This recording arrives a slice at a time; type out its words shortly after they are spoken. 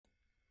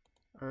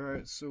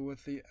Alright, so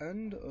with the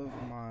end of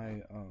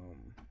my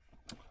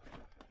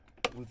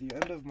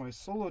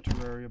solo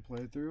Terraria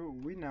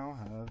playthrough, we now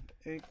have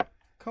a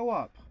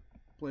co-op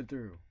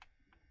playthrough.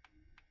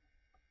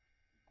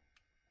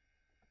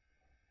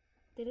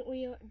 Don't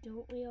we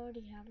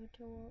already have a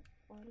co-op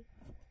one?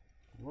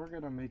 We're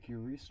gonna make you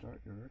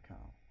restart your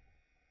account.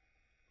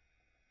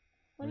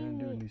 What do you mean?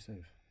 We're gonna do a new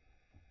save.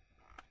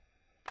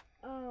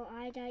 Oh,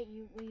 I thought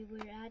we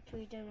were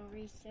actually gonna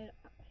reset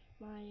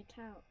my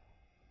account.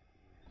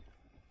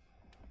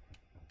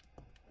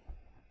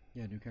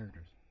 Yeah, new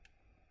characters.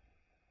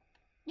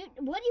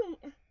 What do you?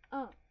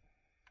 Oh,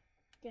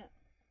 yeah.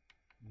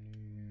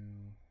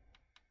 New.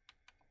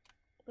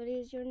 What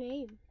is your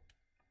name?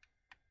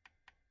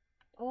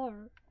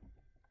 Or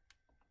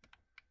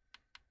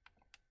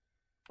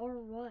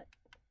what?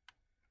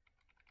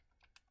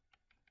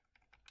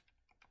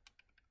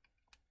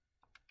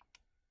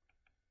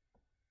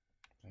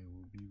 I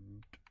will be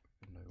Root,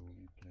 and I will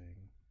be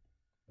playing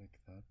like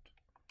that.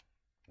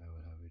 I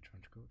will have a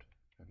trench coat,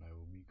 and I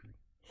will be green.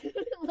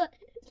 What?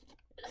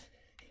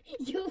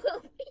 You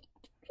will be.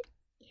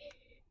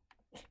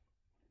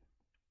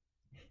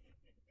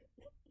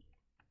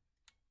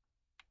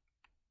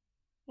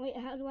 Wait,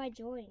 how do I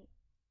join?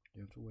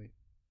 You have to wait.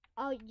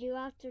 Oh, you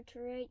have to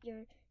create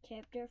your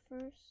chapter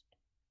first?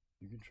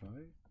 You can try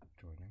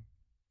joining.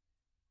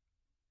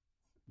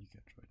 You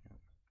can't join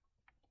yet.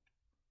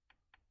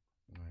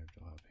 And I have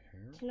to have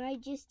hair. Can I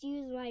just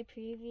use my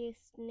previous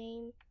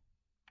name?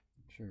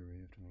 Sure, we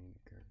have to make a new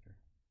character.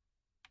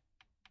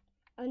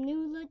 A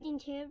new looking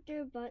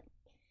character, but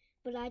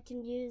I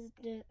can use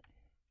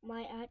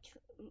my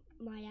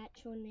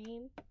actual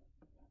name.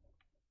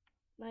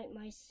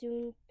 My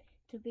soon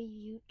to be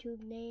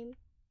YouTube name,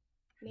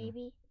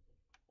 maybe.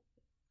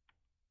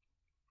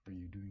 Are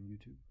you doing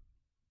YouTube?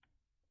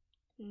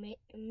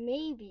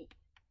 Maybe.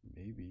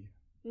 Maybe.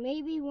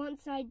 Maybe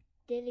once I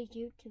did a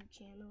YouTube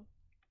channel.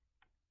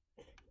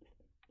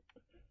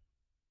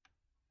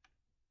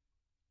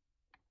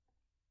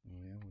 Oh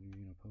yeah, what are you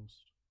gonna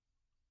post?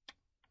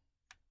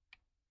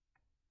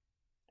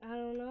 I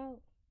don't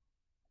know.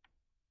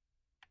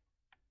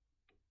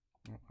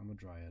 Oh, I'm a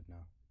dryad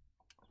now.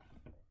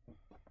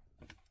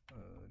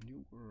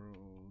 New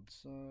world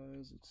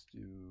size. Let's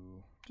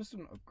do just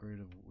an upgrade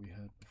of what we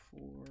had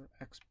before.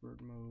 Expert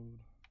mode.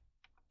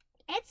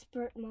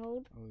 Expert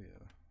mode? Oh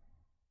yeah.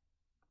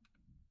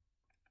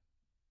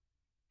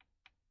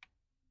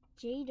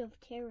 Jade of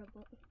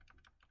Terrible.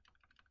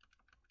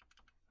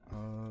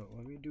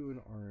 Let me do an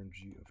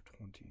RNG of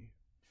 20.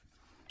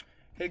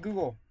 Hey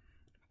Google,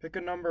 pick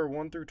a number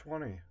 1 through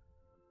 20.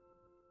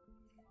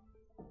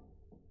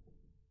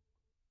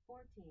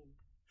 14.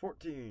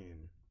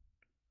 14.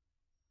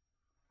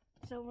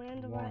 So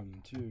random.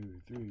 1,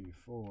 2, 3,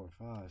 4,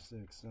 5,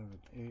 6, 7,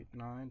 8,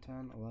 9,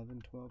 10,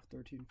 11, 12,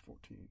 13,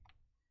 14.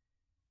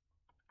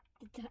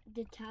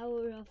 The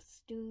Tower of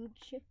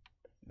Stooge.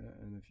 Yeah,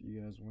 and if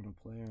you guys want to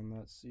play on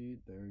that seed,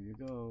 there you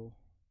go.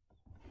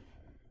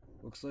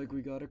 Looks like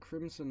we got a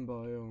crimson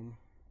biome.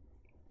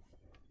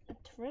 A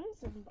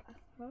crimson,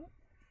 huh?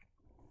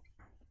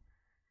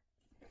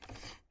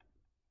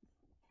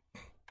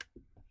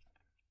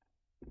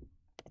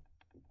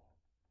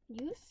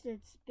 You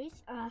said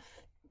space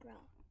off,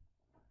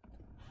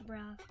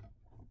 bruh.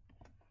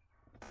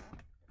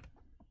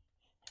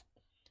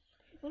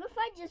 What if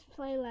I just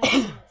play like this?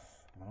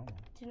 I don't know.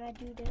 Can I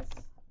do this?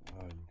 You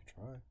can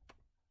try.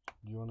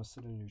 Do you want to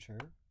sit in your chair?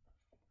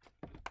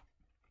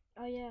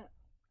 Oh yeah.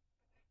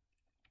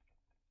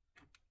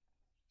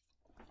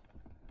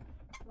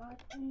 What?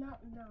 No.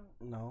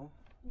 No?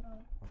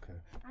 No. Okay.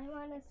 I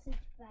want to sit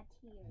back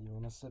here. You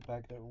want to sit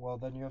back there? Well,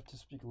 then you have to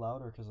speak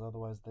louder because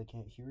otherwise they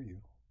can't hear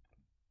you.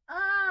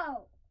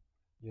 Oh!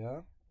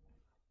 Yeah?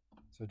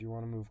 So do you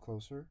want to move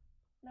closer?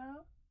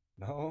 No.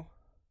 No?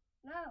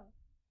 No.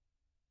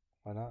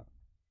 Why not?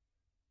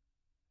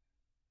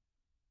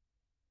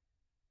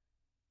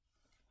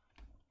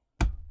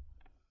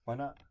 Why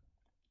not?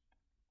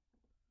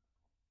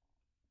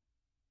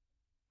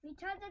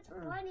 Because it's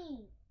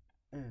funny.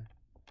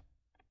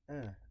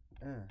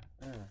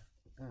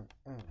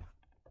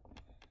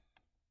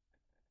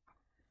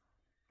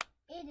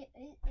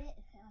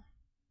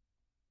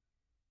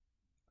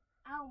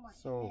 Ow, my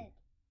head.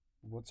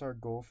 What's our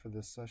goal for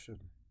this session?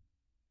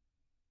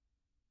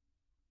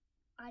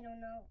 I don't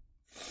know.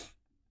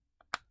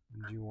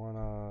 Do you want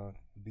to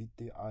beat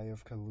the Eye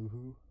of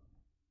Kaluhu?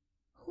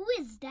 Who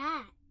is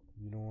that?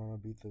 You don't want to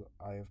beat the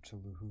Eye of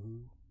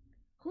Chaluhu?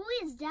 Who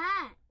is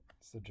that?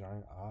 It's the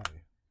giant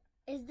eye.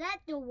 Is that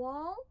the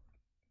wall?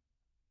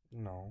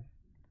 No.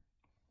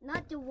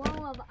 Not the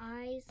wall of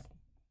eyes?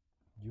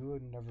 You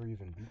would never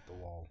even beat the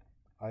wall.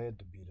 I had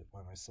to beat it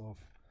by myself.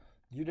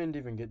 You didn't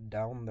even get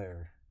down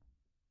there.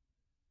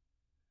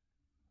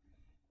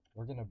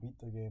 We're gonna beat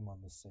the game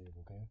on the save,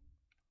 okay?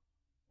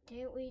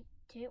 Can't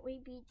we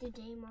beat the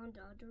game on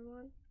the other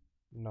one?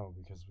 No,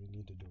 because we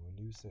need to do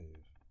a new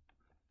save.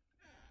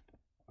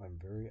 I'm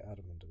very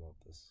adamant about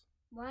this.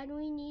 Why do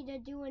we need to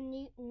do a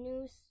new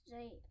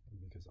save?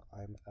 Because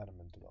I'm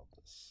adamant about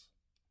this.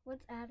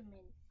 What's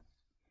admin?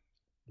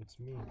 It's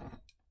me.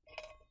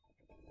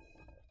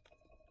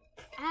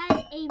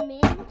 Add a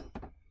min.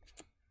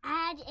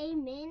 Add a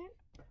min.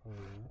 Oh.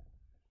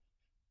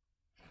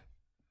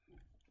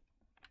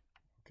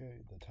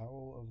 Okay, the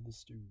Towel of the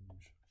Stooge.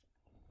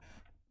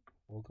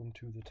 Welcome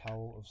to the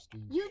Towel of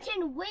Stooge. You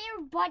can wear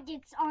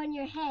buckets on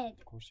your head.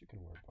 Of course you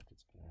can wear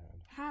buckets on your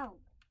head. How?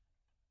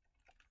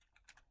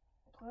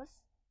 Plus?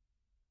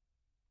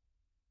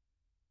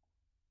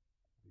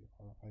 We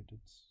are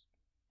idiots.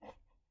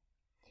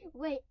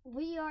 Wait,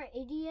 we are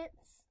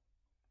idiots?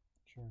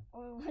 Sure.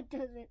 Or what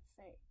does it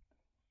say?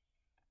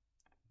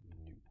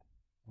 No.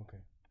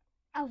 Okay.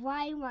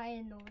 Why am I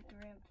an old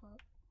grandpa?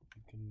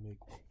 You can make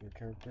your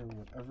character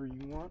whatever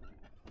you want.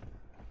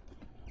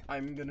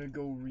 I'm gonna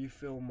go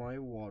refill my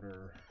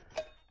water.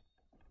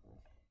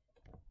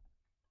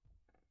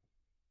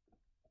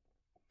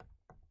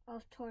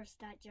 Of course,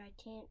 that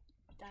gigantic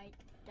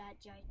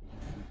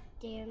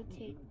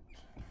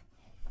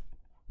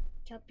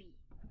chubby.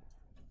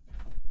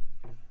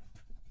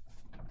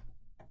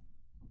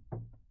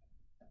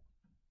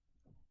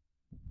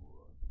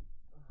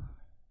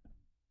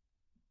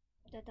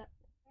 That.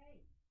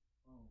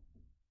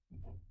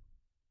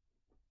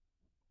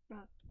 Oh.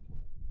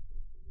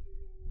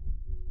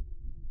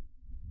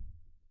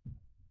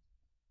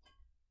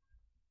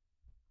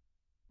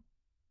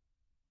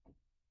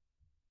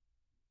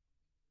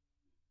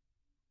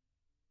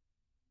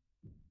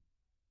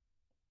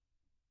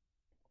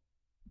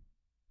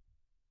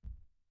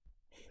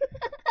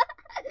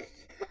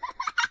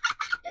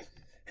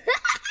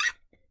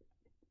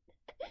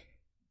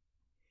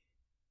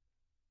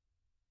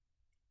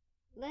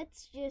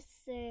 Let's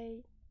just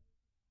say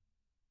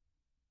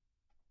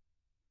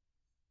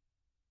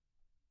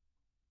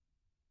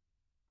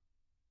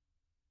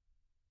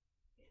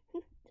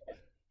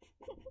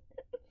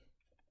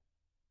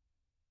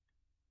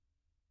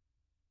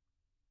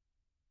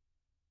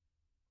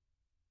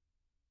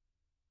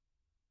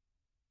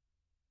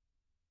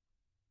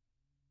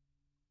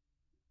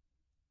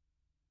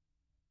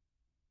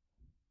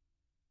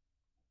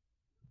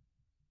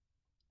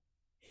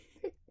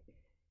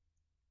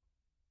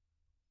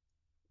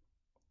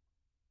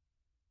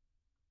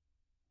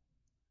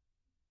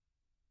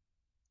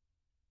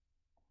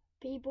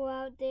people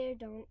out there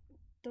don't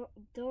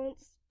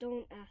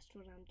ask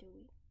what I'm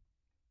doing.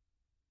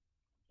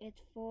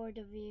 It's for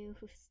the views.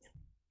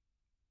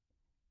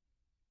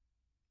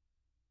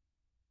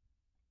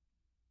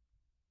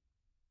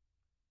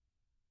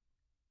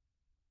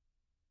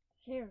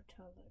 Hair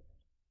color.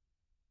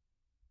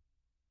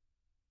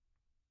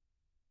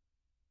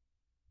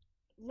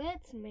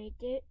 Let's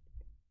make it.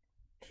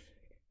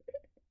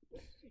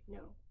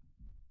 No.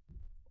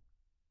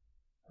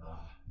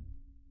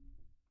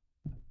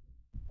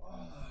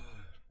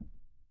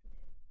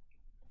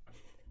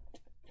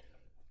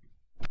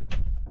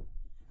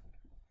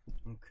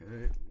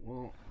 Okay,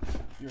 well,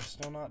 you're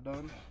still not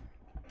done?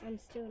 I'm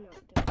still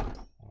not done.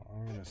 Well,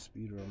 I'm gonna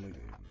speed run the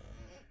game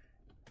then.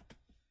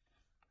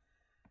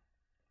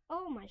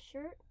 Oh, my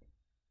shirt.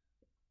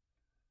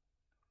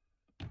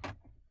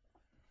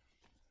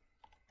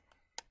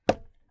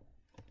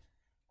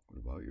 What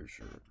about your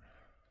shirt?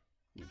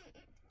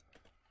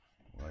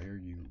 Why are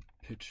you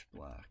pitch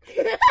black?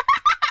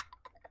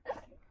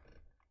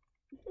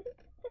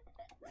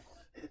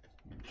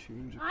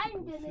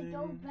 I'm gonna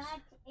go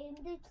back in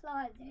the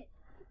closet.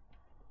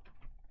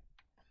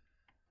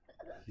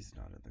 He's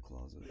not in the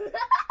closet.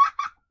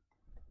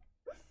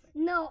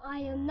 No, I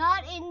am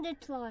not in the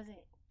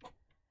closet.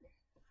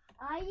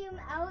 I am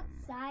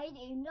outside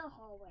in the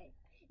hallway.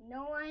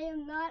 No, I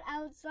am not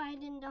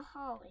outside in the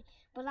hallway,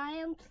 but I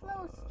am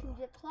close to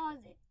the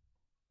closet.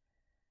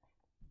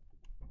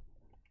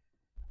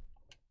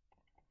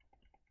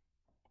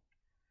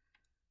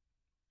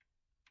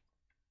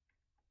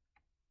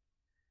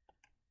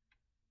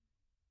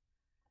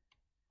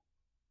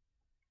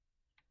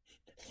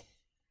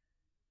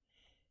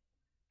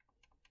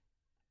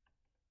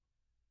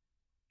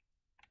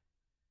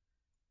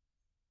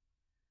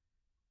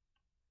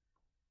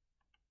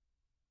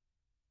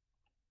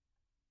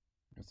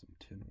 Got some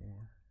tin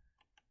ore.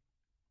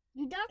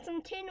 You got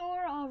some tin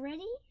ore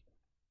already?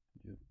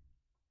 Yep.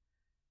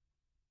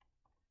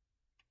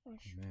 Oh,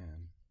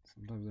 man,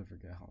 sometimes I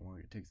forget how long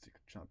it takes to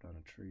chop down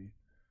a tree.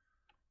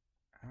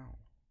 Ow.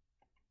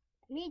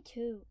 Me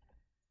too.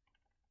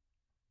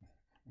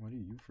 Why do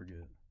you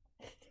forget?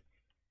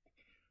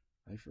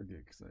 I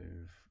forget because I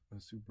have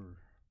a super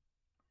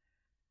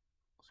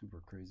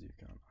crazy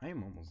account. I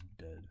am almost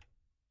dead.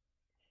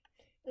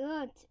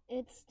 Look,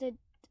 it's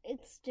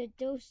the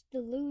dose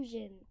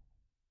delusion.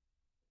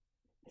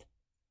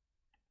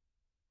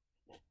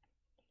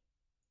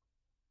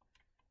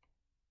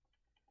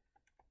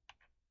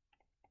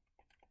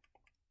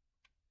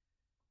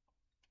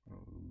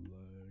 Oh,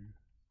 lag.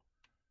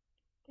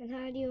 And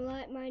how do you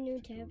like my new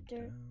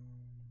chapter?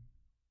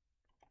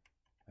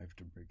 I have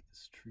to break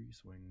this tree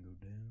so I can go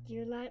down. Do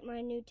you like my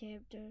new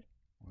chapter?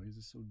 Why is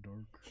it so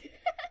dark?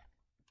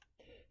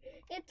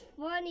 It's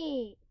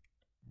funny.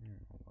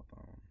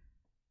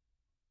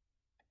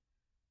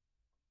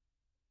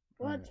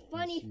 Well, it's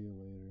funny. See you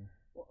later.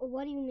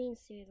 What do you mean,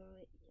 see you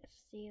later?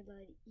 See you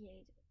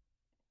later.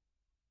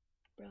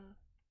 Bruh.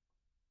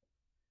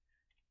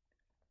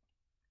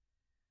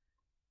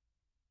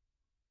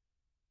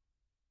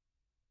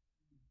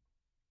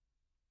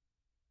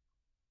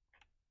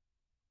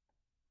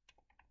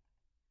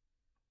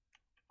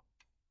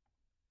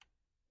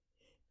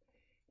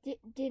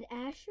 Did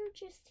Asher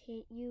just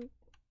hit you?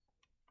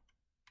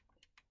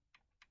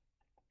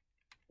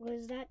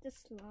 Was that the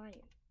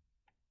slime?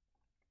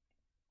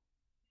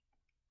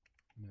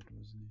 That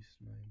was the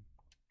slime.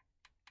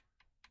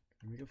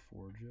 Can I make a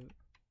forge yet?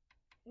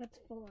 Let's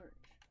forge.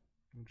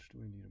 How much do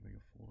I need to make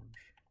a forge?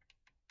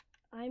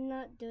 I'm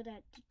not good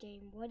at the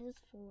game. What is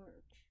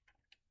forge?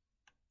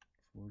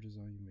 Forge is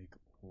how you make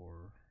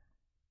ore.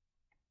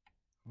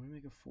 How do I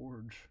make a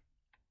forge?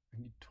 I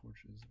need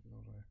torches,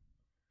 don't I?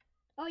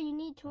 Oh, you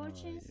need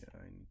torches? Yeah,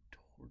 I need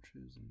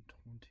torches and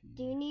 20.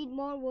 Do you need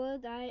more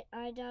wood? I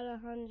got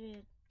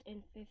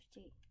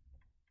 158.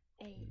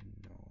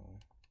 No.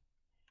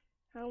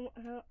 How?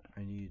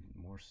 I need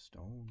more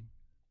stone.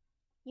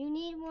 You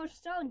need more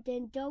stone,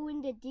 then go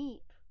in the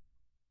deep.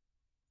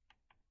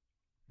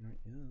 Not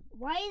yet.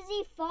 Why is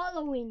he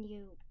following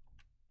you?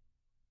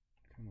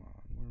 Come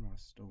on, where my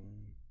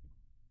stone?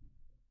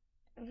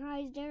 And how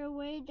is there a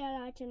way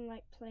that I can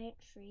like plant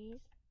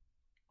trees?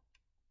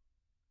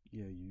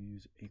 Yeah, you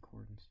use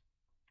acorns.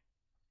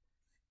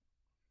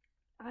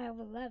 I have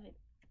 11.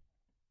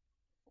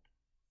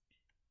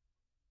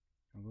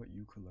 How about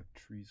you collect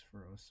trees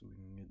for us so we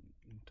can get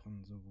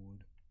tons of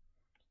wood?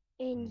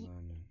 And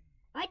then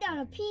I got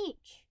a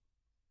peach.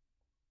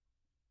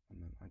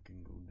 And then I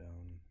can go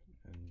down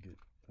and get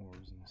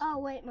ores and stuff. Oh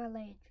wait, my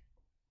leg.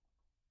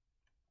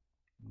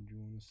 Do you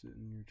want to sit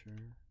in your chair?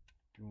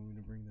 Do you want me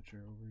to bring the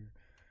chair over here?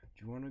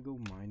 Do you want to go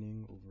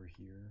mining over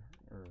here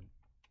or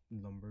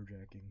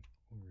lumberjacking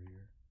over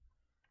here?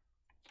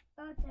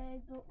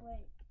 Okay, but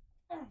wait.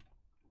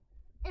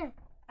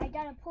 I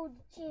gotta pull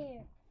the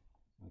chair.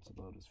 That's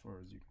about as far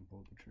as you can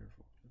pull the chair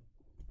forward.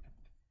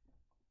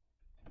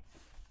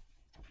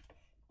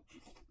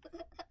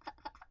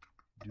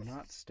 Do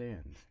not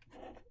stand.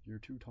 You're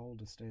too tall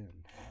to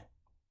stand.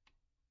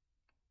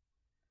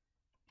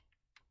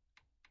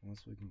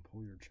 Unless we can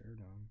pull your chair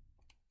down.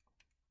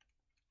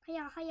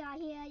 Hiya, hiya,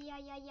 hiya, ya,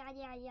 ya, ya,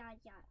 ya, ya,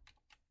 ya.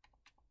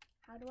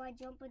 How do I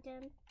jump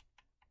again?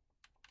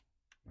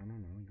 I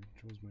don't know. Your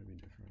controls might be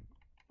different.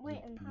 Wait,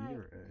 like and B high.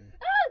 or A?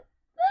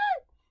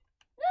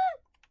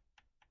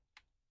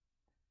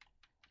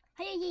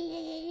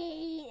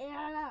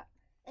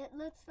 It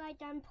looks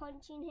like I'm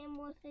punching him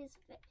with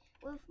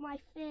my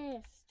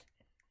fist.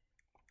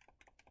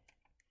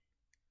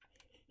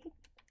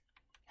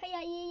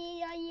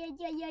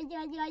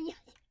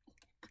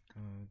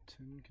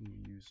 10 can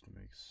be used to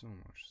make so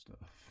much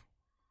stuff.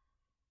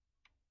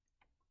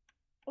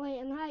 Wait,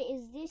 and hi,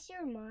 is this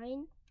your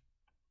mine?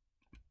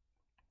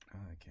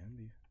 It can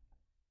be.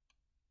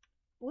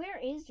 Where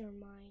is your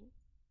mine?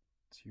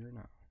 It's here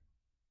now.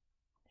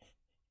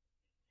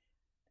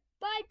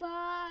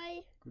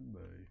 Bye-bye.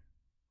 Goodbye.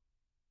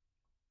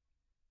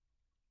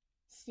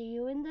 See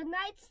you in the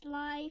night's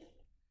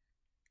life.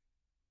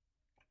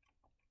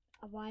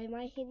 Why am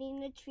I hitting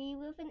the tree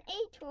with an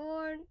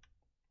acorn?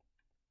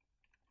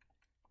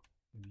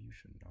 Maybe you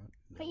should not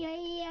do that.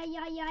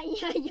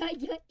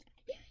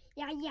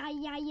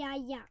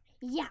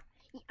 Yeah.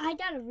 I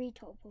got a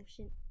retail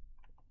potion.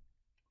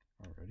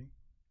 Already?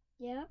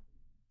 Yeah?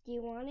 Do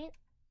you want it?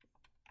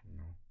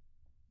 No.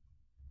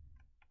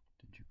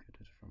 Did you get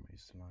it from a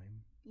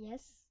slime?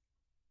 Yes.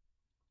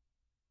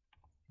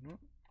 No.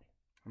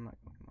 I'm not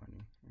going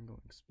mining. I'm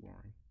going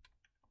exploring.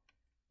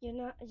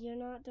 You're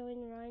not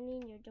doing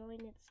mining, you're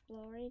doing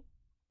exploring?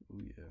 Oh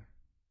yeah.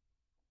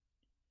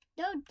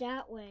 Go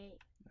that way.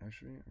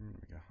 Actually, I'm gonna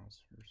make a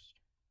house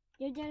first.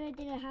 You're gonna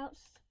do a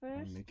house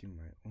first? I'm making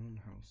my own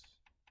house.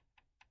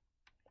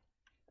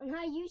 And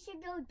how you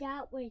should go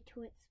that way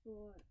to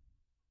explore.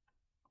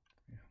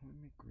 Okay, how do I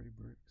make gray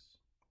bricks?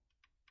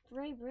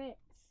 Gray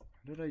bricks.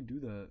 How did I do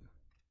that?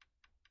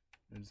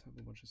 I just have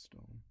a bunch of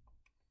stone.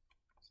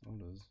 That's all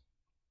it is.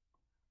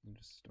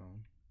 Just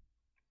stone.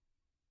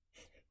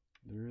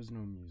 There is no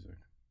music.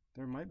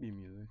 There might be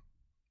music.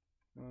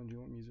 Do you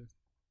want music?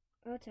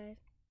 Okay.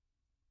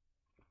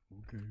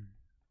 Okay.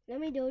 Let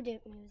me do the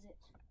music.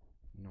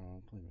 No,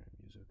 I'll play my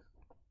music.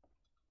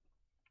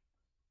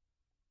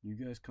 You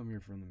guys come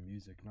here for the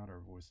music, not our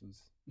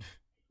voices.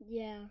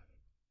 Yeah.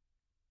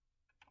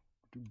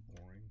 Too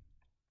boring.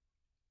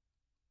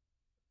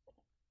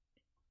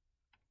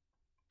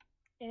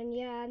 And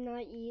yeah, I'm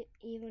not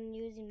even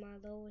using my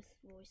lowest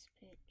voice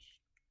pitch.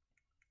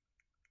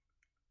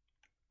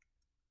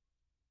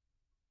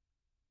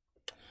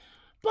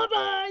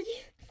 Bye-bye!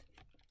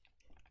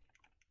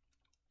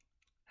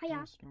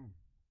 Hiya. Stone.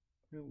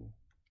 Hello.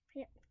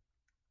 Yeah.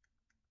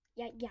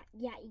 Yeah.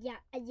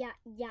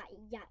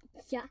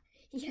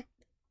 You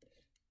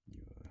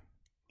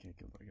can't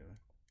kill that guy.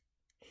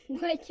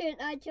 Why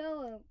can't I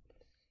kill him?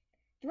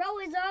 Bro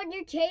is on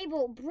your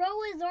table.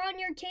 Bro is on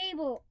your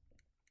table.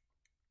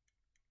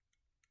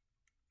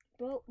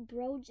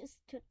 Bro just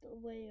took the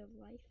way of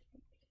life from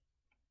me.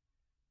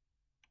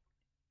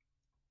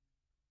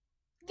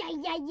 Yeah.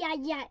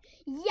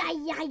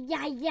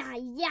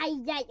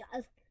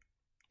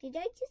 Did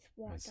I just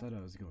walk? I said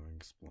I was going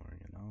exploring,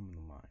 and now I'm in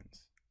the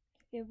mines.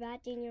 You're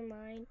back in your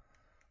mine?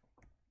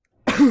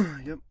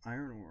 Yep,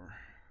 iron ore.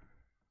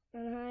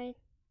 And hi.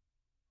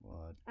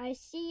 What? I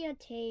see a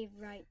cave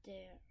right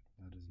there.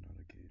 That is not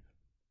a cave.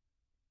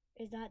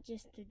 Is that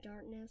just the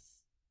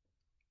darkness?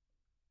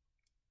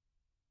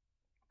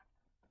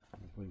 I'm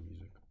gonna play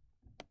music.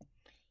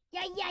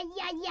 Yeah.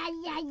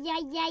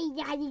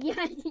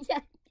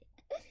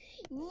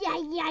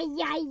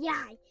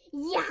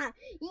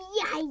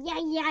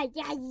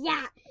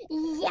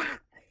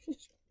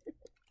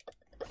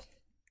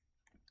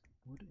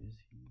 What is he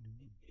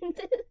doing?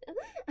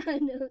 I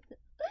know.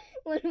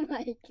 What am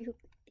I doing?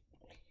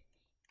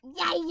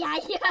 Yeah.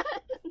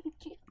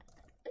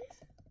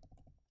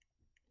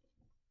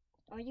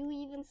 Are you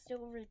even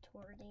still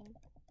recording?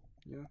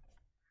 Yeah.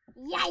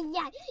 Yeah.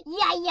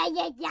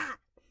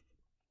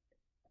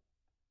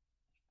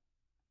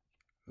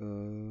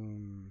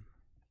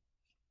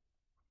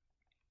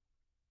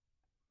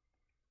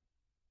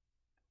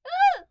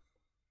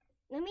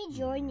 Let me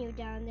join you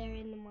down there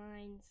in the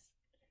mines.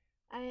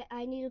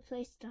 I need a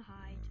place to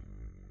hide.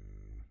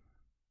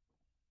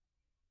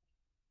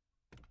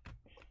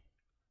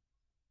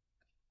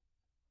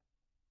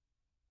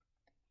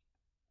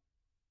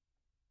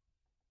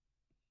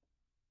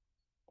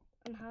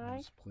 And hi.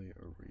 Let's play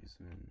a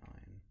Reason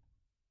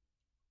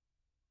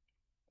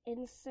 9.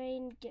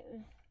 Insane.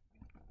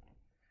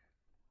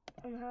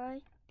 And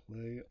hi.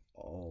 Play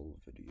all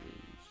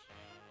videos.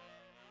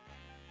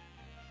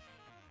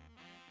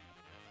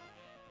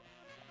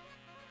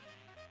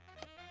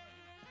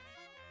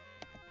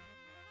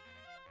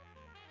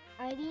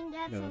 I think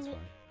that's Yeah, that's fine.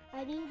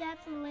 I think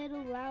that's a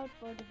little loud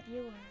for the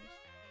viewers.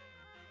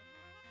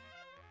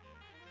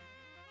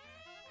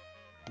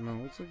 No,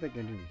 it looks like they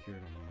can't even hear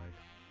it on the mic.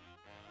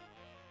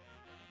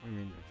 I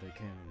mean, if they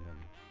can, then,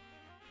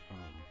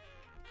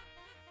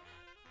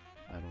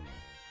 I don't know.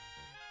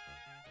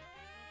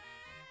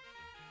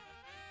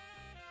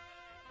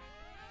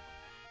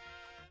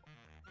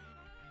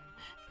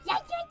 Yeah.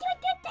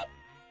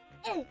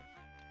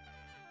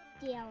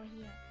 Get out of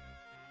here.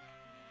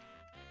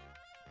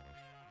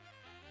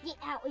 Get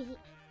out of here.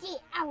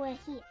 Get out of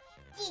here.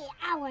 Get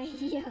out of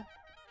here.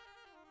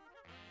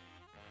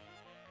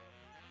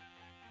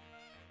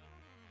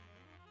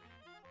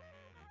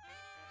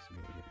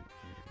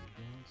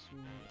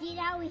 Get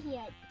out of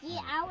here.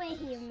 Get out of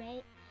here,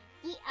 mate.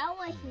 Get out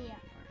of here.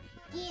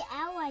 Get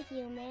out of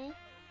here, man.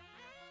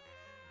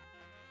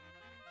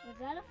 Was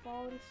that a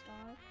fallen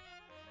star?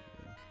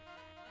 Yeah.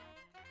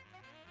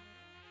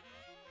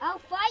 I'll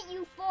fight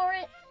you for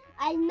it.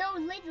 I know,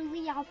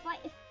 literally, I'll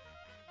fight.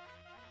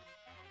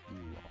 You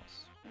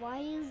lost. Why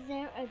is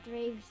there a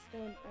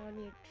gravestone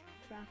on your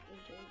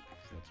crafting table?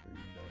 That's where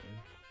you died.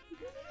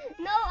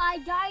 No, I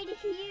died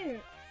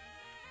here.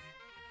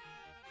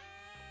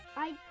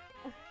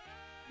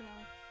 No.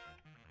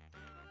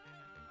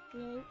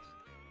 Yanks.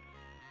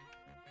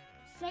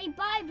 Say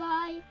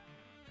bye-bye.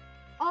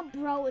 Oh,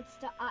 bro, it's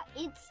the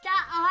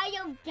eye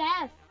of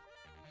death.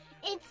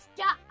 It's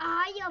the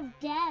eye of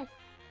death.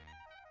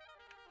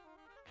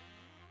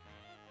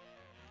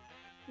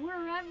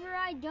 Wherever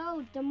I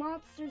go, the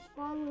monsters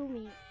follow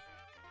me.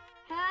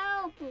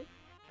 Help!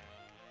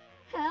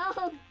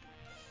 Help!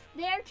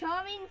 They're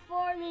coming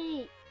for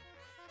me.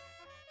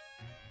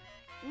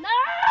 No!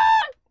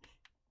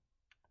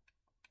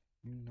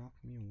 You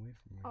knocked me away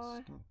from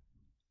my stuff.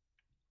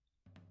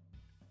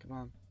 Come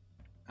on.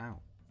 Ow.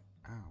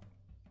 Ow.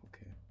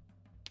 Okay.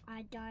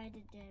 I died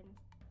again.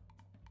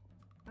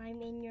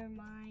 I'm in your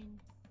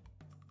mind.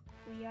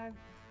 We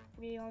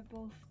are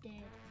both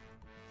dead.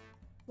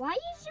 Why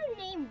is your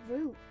name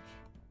Root?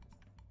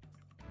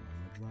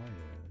 I'm a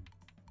dryad.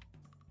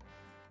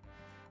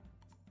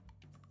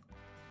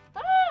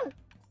 Ah!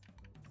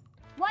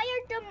 Why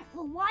are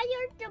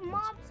the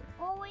mobs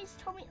always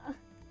coming?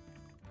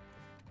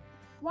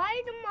 Why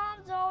are the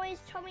mobs always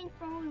coming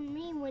from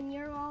me when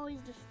you're always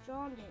the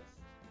strongest?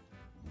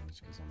 Well, it's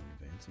because I'm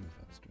advancing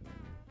faster than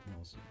you. And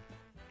also,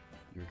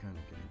 you're kind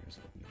of getting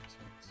yourself into this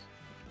mess.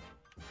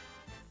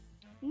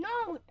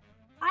 No,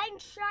 I'm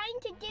trying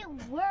to get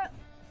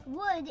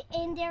wood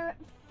and they're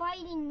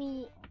fighting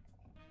me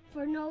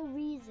for no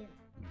reason.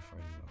 You're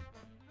fighting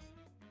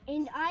them.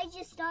 And I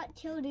just got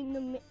killed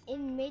in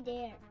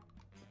midair.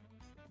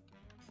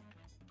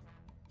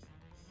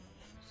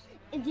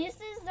 This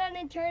is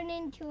gonna turn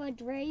into a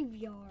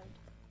graveyard.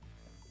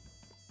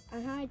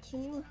 Hi,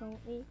 can you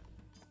help me?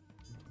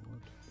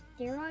 What?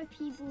 There are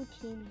people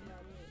teaming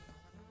on me.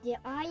 The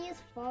eye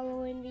is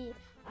following me.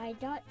 I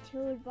got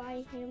killed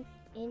by him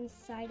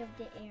inside of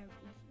the air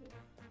before.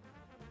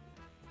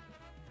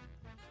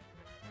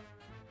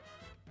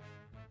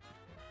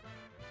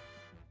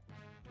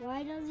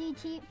 Why does he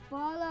keep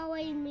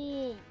following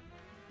me?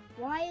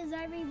 Why is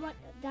everyone...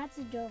 That's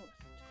a ghost.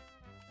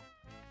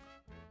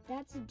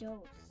 That's a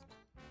ghost.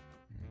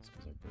 It's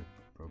because I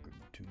broke a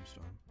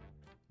tombstone.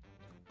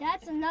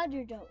 That's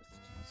another ghost.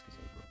 That's because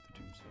I broke the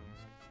tombstones.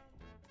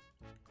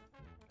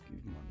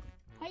 Give money.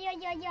 Yeah,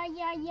 yeah, yeah,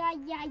 yeah, yeah,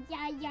 yeah,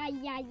 yeah, yeah,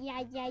 yeah,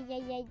 yeah, yeah,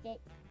 yeah, yeah, yeah.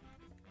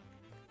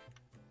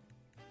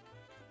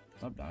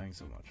 Stop dying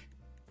so much.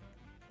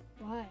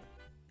 Why?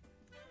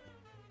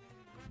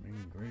 I'm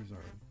making graves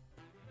already.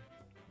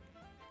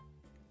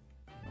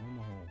 Go in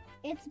the hole.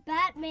 It's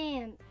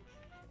Batman.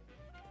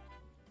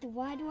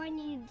 Why do I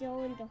need to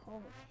go in the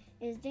hole?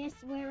 Is this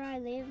where I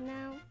live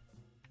now?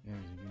 Yeah,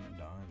 because you've been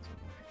dying so much.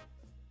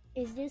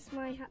 Is this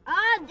my house?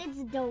 Ah, it's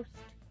a ghost.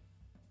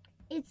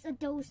 It's a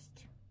ghost.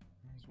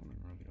 I was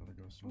wondering where the other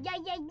ghosts were. Yeah,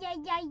 yeah, yeah,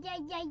 yeah, yeah,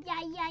 yeah,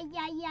 yeah, yeah,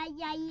 yeah, yeah,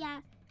 yeah, yeah.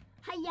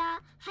 Hiya,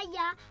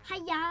 hiya,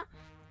 hiya,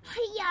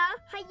 hiya,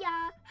 hiya,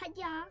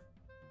 hiya.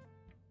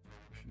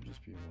 You should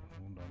just be able to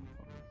hold down the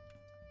button.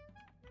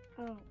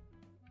 Oh.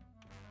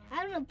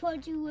 I'm gonna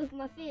punch you with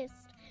my fist.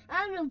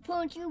 I'm gonna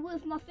punch you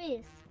with my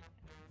fist.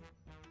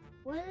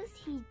 What is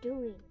he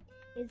doing?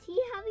 Is he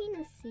having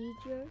a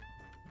seizure?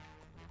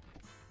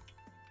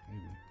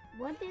 Maybe.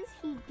 What is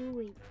he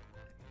doing?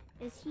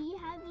 Is he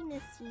having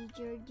a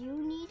seizure? Do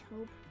you need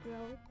help,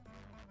 bro?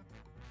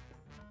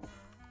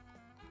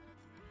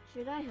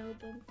 Should I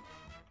help him?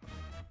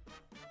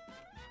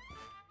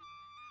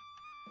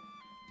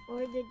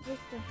 Or is it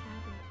just a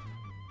habit?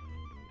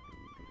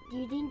 Do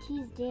you think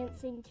he's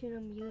dancing to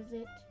the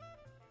music?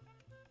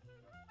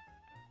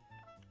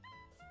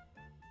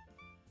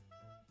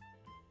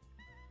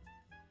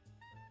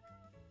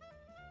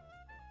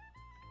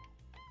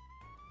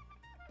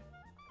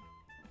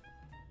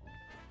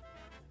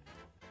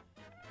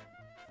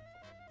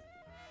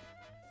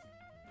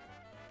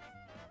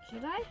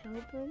 Should I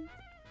help him?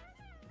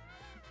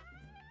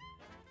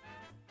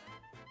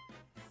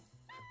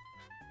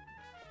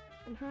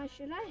 And how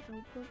should I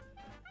help him?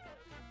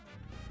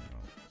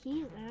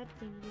 He's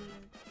acting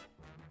weird.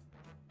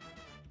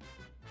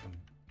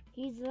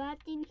 He's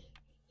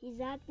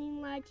acting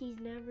like he's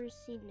never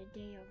seen a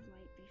day of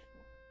light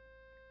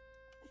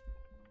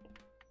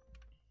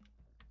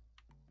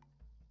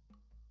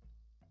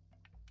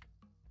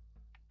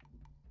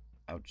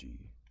before. Ouchie.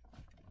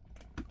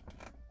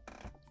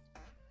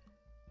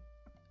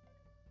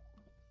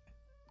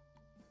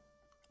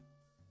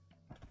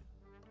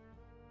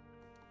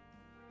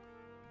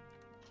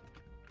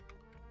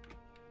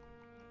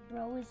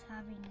 Bro is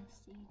having a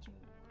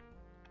seizure.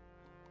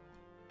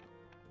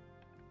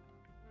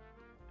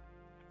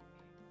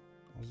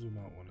 I'll zoom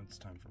out when it's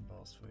time for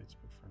boss fights,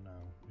 but for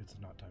now, it's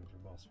not time for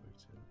boss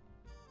fights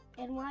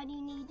yet. And why do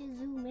you need to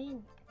zoom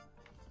in?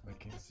 I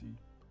can't see.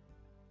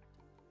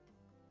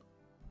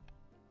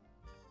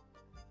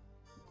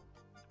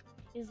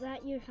 Is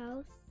that your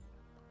house?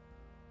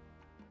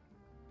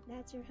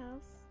 That's your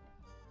house?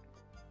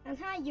 And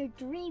how you're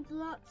 3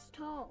 blocks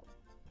tall.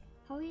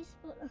 How are you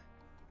supposed to...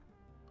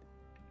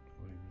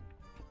 What do you mean?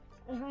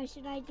 And how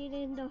should I get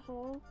in the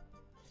hole?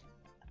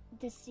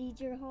 The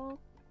seizure hole?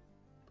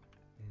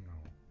 No.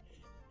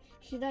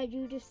 Should I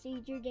do the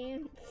seizure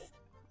dance?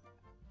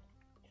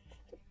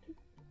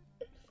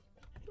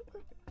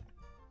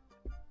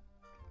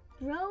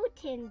 Bro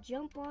can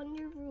jump on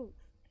your roof.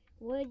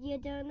 What you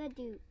gonna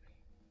do?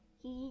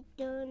 He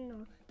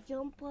gonna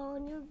jump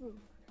on your roof.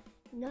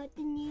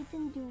 Nothing you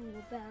can do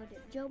about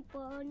it. Jump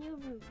on your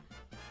roof.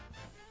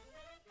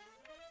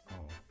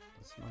 Oh,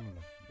 that's not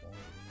enough wall.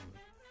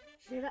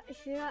 Should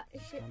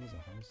This town is a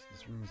house.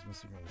 This room is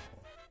missing a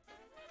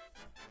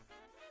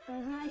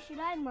wall. should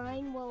I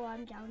mine while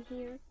I'm down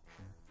here?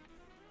 Sure.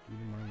 You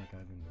can mine like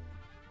I've been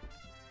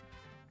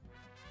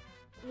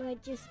doing.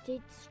 Like just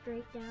dig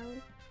straight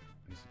down?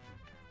 Basically.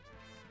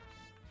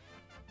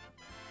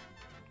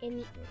 And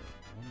It's better.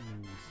 1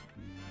 move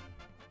speed.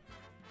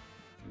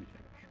 3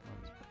 damage.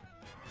 Mine is better.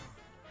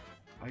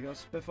 I got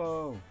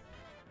Spiffo!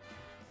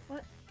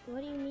 what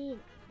do you mean?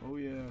 Oh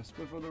yeah,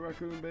 Spiffo the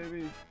raccoon,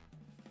 baby!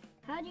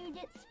 How do you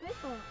get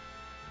Spiffle?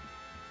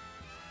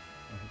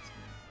 I hit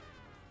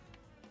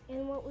someone.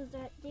 And what was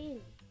that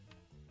thing?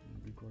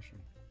 Good question.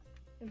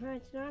 And how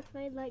it's not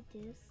played like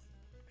this.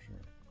 Sure.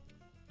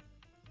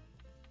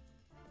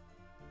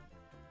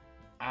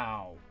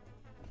 Ow!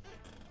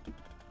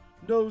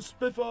 No,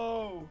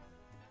 Spiffo!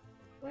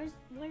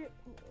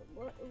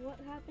 What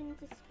happened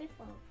to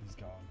Spiffle? He's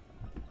gone.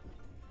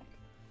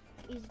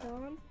 He's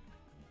gone?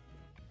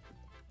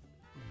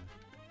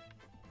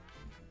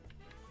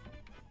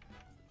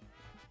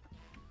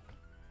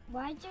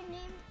 Why's your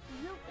name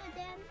Luca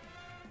then?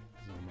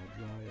 So I'm a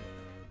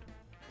dryad.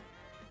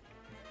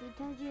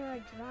 Because you're a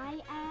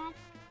dryad?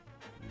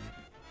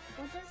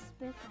 What does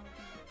Spiffle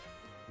do?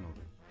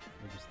 Nothing.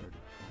 I just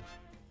started.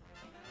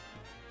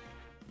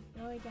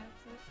 No, he doesn't.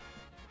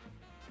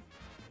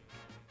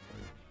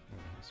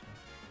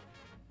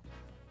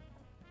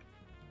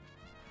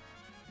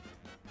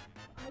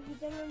 Are you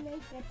gonna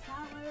make a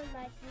tower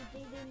like you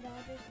did in the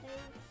other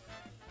stage?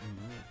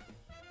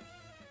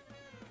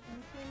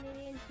 And turn it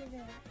into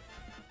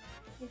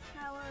the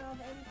tower of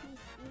NPC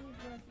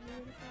with you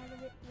inside of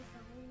it for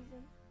some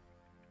reason?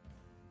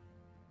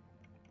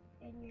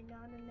 And you're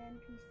not an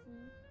NPC?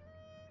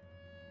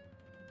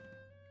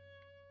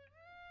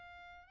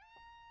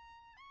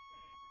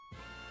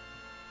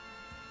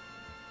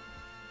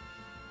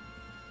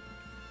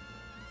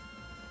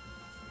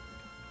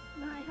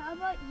 How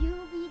about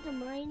you be the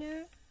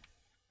miner,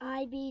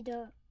 I be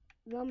the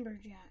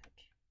lumberjack?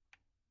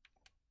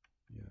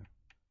 Yeah.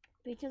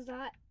 Because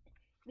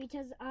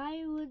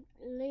I would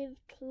live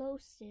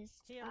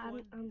closest. Hey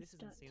everyone, I'm this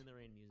stuck. is Insane in the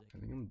Rain Music. I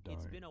think I'm dying.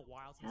 It's been a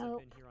while since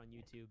Help. I've been here on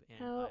YouTube, and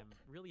Help. I'm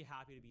really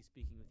happy to be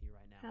speaking with you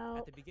right now. Help.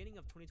 At the beginning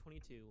of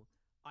 2022,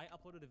 I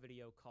uploaded a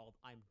video called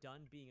 "I'm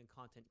Done Being a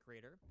Content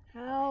Creator."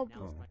 Help.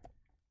 Now it's my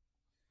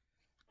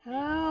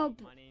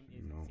Help. My name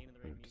is No, Insane in the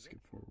I Rain have to Music,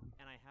 skip forward.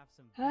 and I have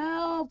some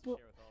Help. big news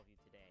to share with all of you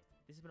today.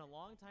 This has been a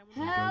long time.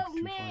 You Help dug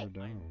too me. far I'm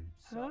down.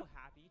 so Huh?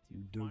 happy to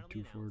You dug finally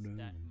too far announce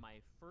that down. my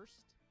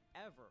first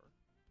ever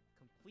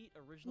complete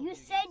original You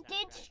video said game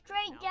dig soundtrack is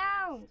straight now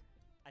down.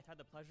 released. I've had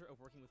the pleasure of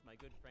working with my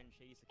good friend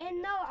Shay. And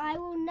no, I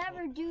will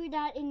never do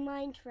that in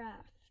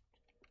Minecraft.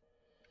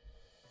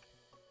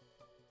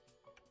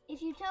 If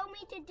you tell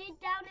me to dig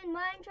down in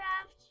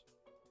Minecraft,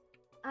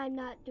 I'm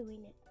not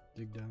doing it.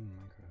 Dig down in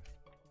Minecraft.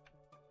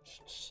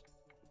 Shh.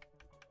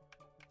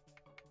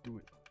 Do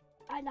it.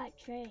 I like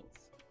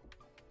trains.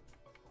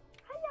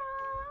 Hiya!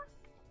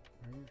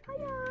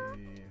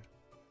 Okay.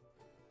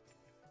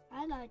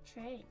 I like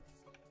trains.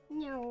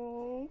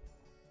 No.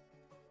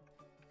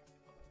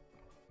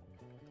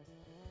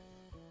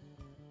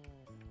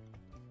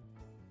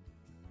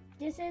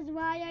 This is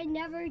why I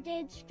never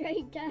did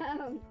straight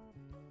down.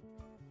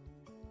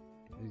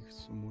 Make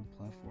some wood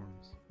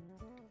platforms.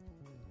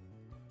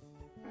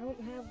 I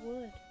don't have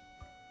wood.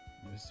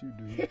 Yes, you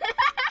do.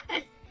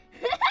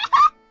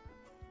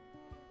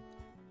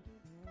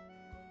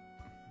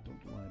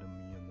 Don't lie to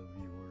me and the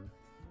viewer.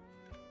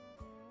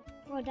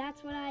 Well,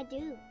 that's what I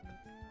do.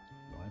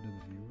 Lie to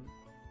the viewer?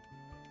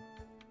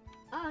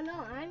 Oh no,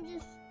 I'm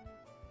just...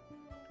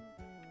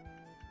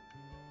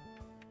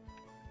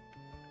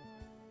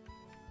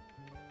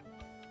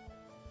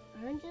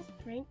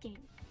 pranking.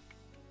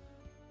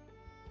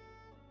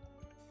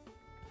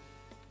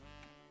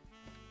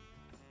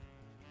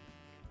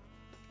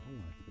 Don't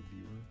lie to the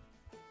viewer.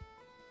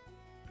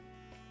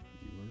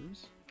 Viewers?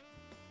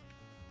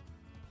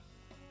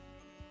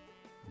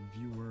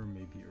 Viewer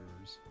may be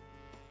ers.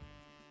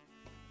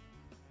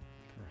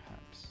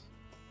 Perhaps.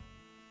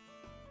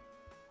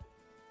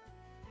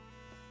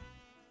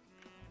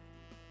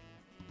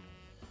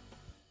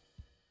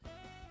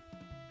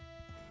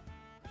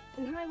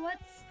 And hi, what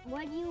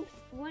are you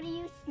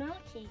smoking?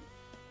 Nothing.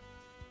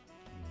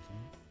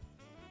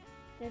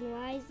 Then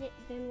why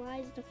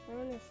is the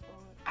furnace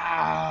on?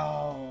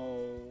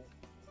 Ow!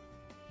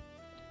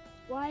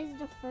 Why is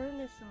the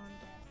furnace on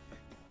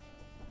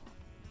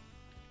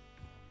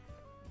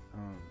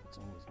It's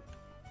always.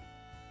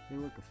 Hey,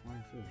 look, a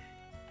flying fish.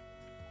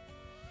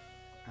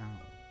 Ow.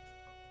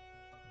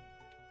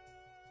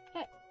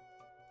 there?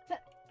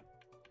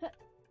 Hey,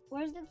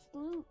 where's the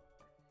loot?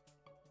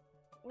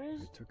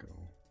 Where's... I took it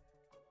all.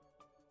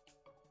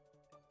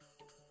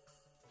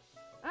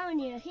 I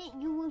need to hit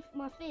you with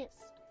my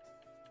fist.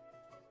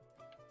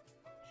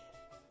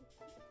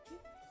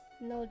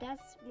 No,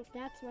 that's my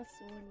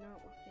sword, not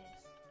my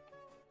fist.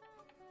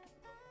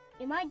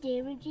 Am I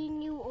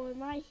damaging you or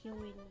am I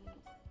healing you?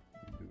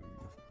 I'm doing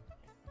nothing.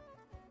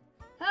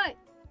 Hey!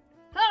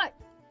 Hey!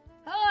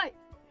 Hey! Alright,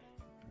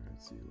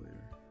 see you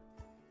later.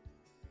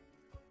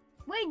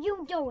 What are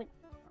you doing?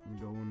 I'm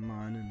going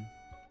mining.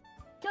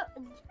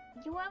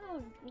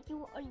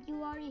 You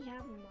already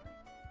have mine.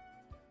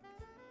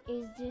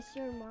 Is this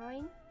your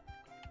mine?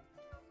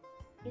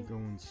 I'm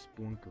going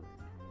splunkering.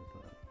 How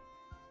about that?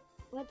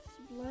 What's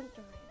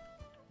splintering?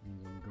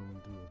 Means I'm going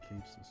through a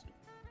cave system.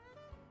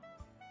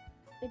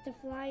 It's a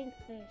flying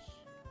fish.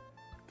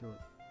 Kill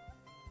it.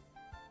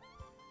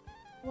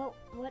 Well,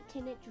 what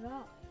can it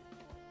drop?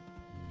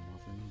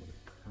 Nothing, but it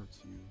hurts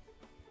you.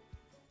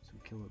 So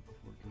kill it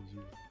before it kills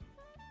you.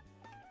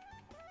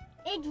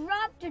 It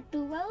dropped the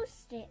glow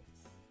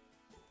sticks.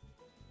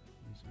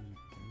 This is a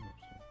game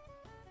upset.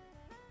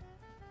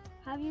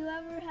 Have you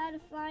ever had a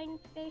flying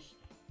fish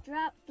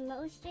drop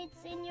glow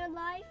sticks in your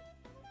life?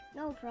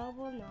 No,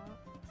 probably not.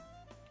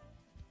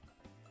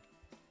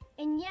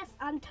 And yes,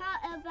 I'm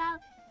talking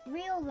about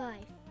real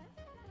life.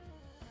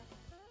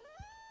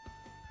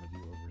 Have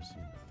you ever seen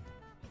a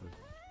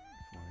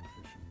flying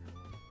fish in your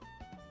life?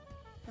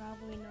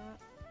 Probably not.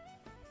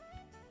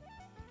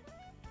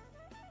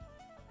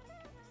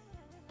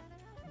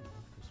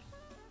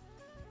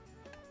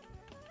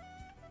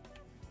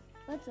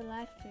 What's a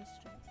life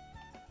crystal?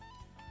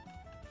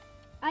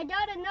 I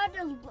got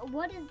another.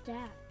 What is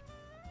that?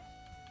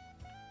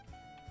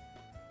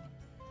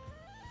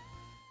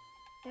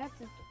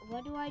 That's a.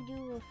 What do I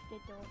do with the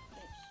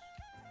goldfish?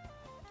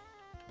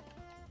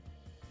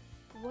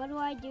 What do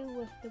I do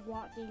with the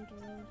walking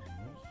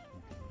glowfish?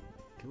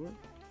 Kill it?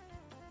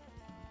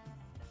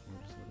 Or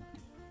just let it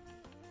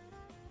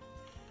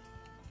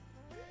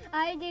be?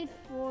 I did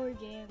 4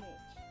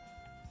 damage.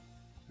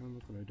 Oh,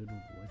 look what I did with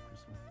the life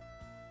crystal.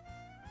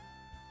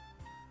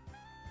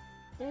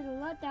 There's a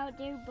lot out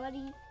there,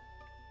 buddy.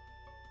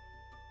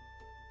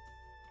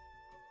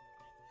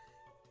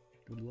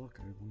 Good luck,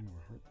 I have one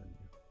more heart than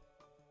you.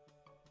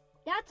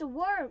 That's a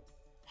worm.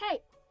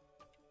 Hey,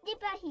 get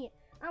back here.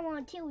 I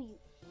want to kill you.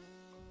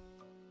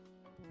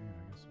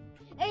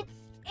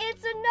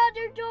 It's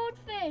another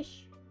goldfish.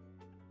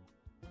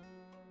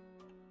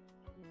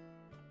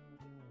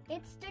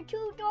 It's the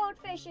two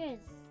goldfishes.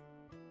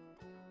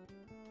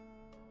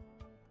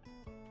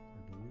 I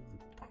believe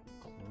the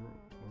plural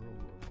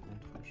of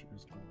goldfish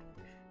is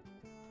goldfish.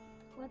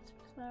 What's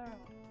plural?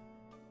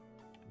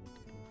 What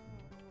the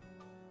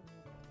dolphin?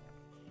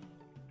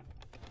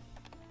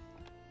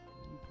 Where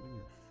are you putting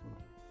your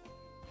foot?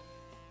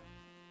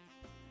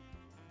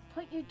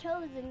 Put your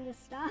toes in the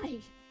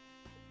sky.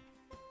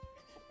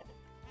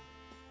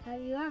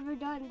 Have you ever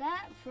done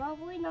that?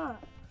 Probably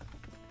not.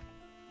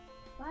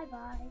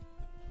 Bye-bye.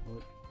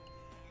 What?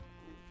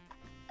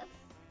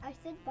 I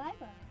said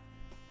bye-bye.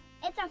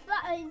 It's a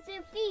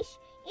fish.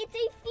 It's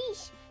a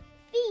fish.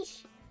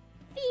 Fish.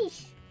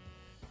 Fish.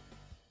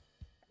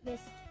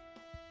 Fist.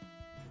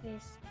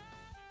 Fist.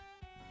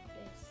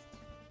 Fist.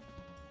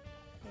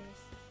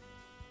 Fist.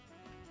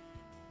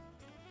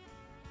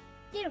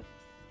 Get him.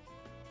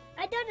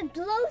 I got a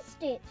glow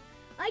stitch.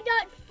 I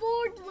got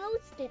 4 glow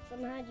sticks.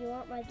 And how do you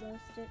want my glow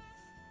sticks?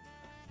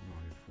 No, I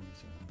have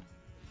 47.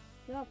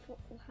 You have 4.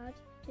 How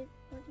did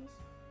what is?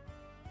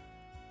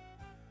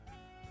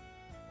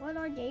 What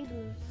are day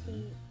blue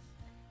seeds?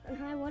 And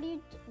hi, what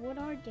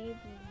are day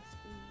blue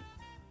seeds?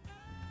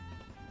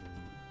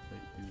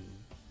 That you.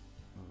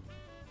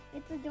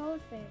 It's a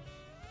goldfish.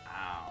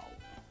 Ow.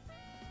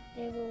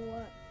 They will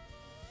what?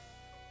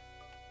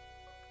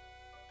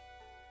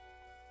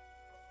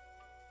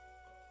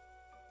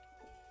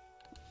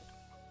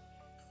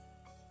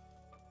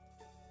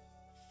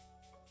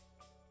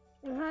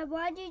 And hi,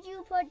 why did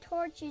you put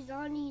torches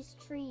on these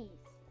trees?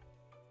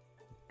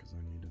 Because I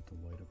needed to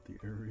light up the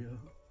area.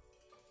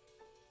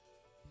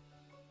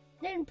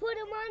 Then put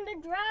them on the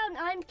ground.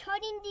 I'm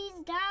cutting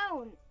these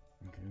down.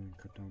 Okay, then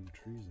cut down the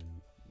trees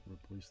and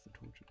replace the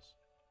torches.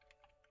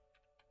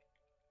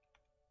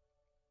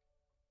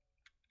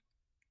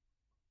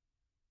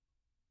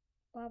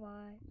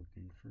 Bye-bye.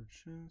 Looking for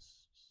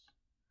chests.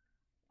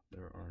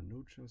 There are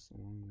no chests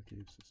along the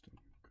cave system.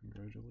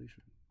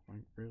 Congratulations,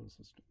 Plank rail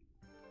system.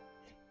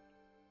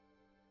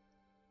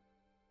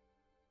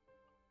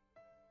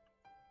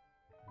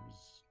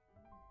 There's...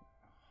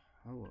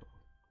 Hello.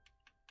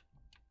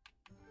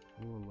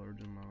 Oh, a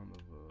large amount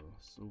of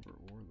silver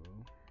ore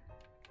though.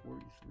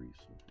 43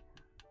 so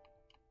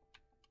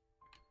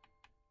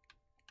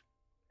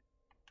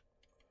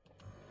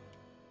far.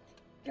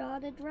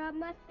 Gotta grab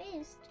my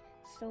fist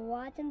so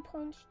I can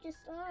punch the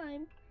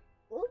slime.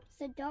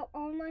 Oops, it got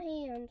on my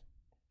hand.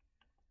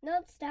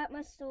 Nope, stab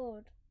my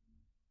sword.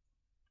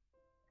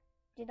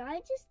 Did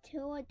I just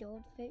kill a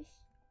goldfish?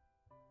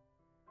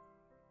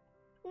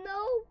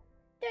 No,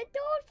 the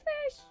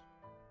goldfish!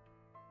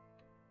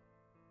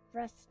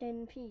 Rest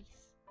in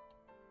peace,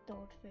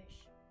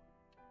 goldfish.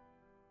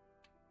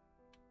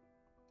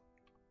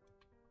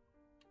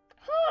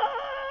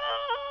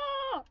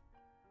 Ah!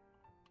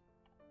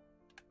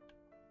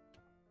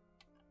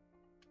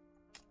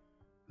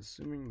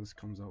 Assuming this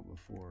comes out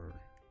before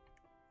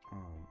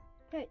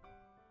Hey.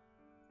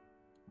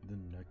 the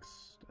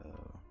next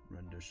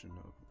rendition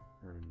of,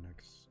 or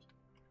next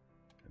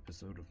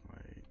episode of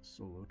my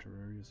solo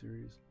Terraria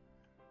series,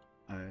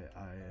 I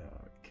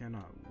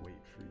cannot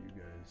wait for you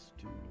guys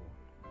to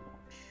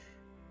watch.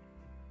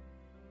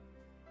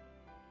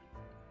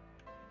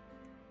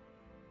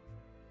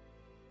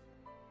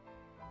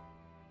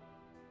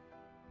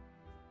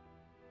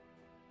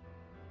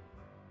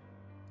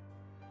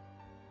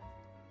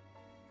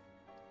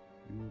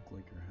 You look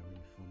like you're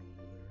having fun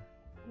over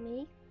there.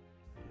 Me?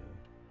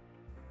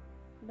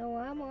 Yeah. No,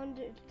 I'm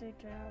under the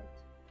ground.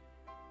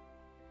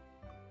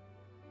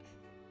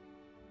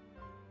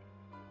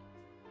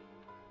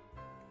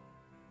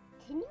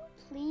 Can you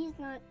please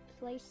not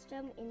place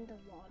them in the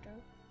water?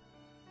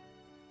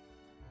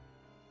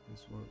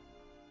 Guess what?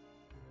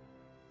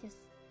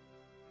 Just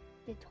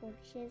the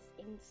torches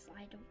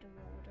inside of the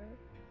water.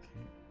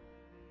 Okay.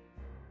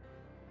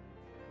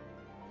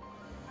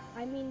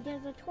 I mean,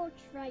 there's a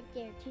torch right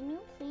there. Can you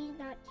please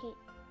not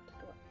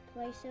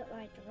place it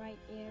like right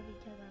there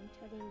because I'm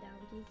cutting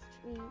down these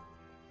trees?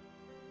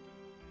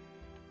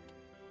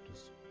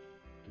 Just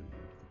get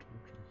rid of the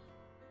torches.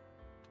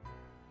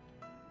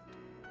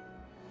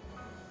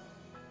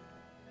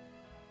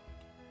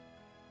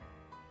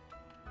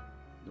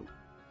 Nope.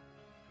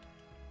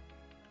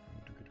 I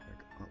want to get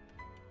back up.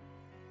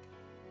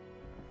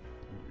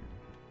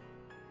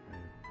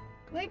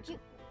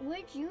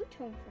 Where'd you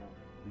come from?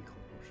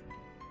 Recall potion.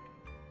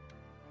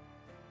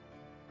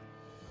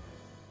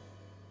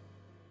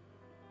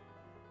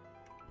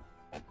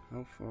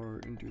 How far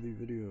into the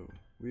video?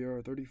 We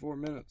are 34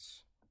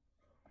 minutes.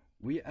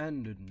 We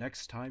end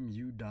next time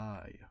you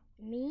die.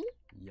 Me?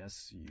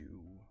 Yes,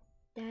 you.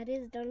 That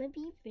is gonna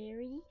be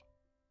very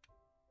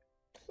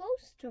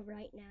close to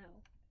right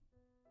now.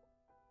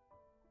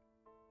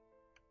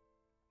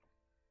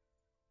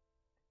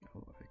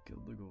 Oh, I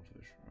killed the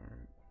goldfish.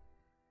 Alright.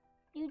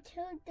 You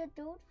killed the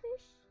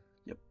goldfish?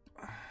 Yep.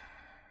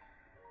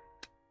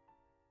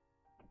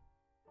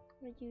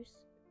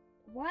 Reduce.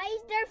 Why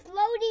is there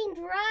floating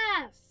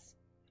grass?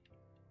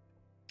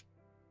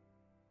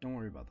 Don't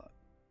worry about that.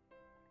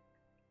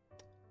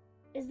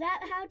 Is that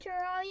how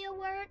Terraria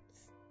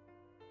works?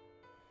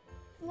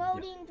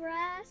 Floating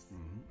grass?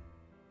 Mm-hmm.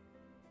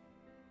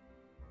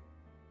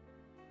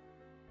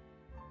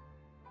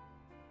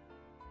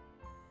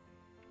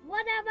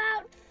 What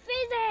about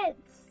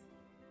physics?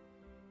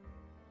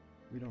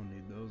 We don't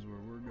need those where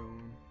we're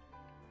going.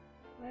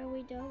 Where are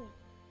we going?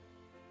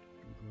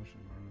 Good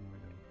question. I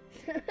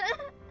have no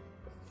idea.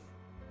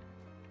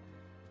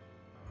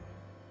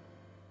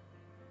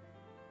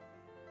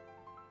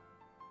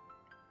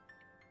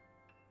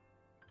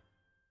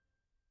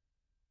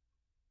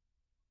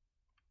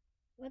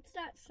 What's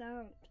that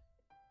sound?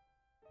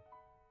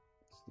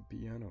 It's the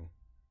piano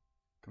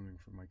coming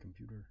from my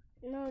computer.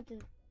 No,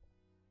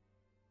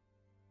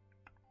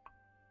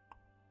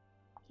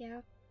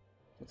 Yeah.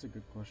 That's a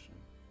good question.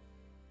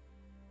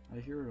 I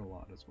hear it a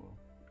lot as well.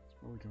 It's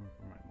probably coming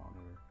from my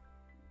monitor.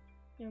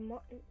 Your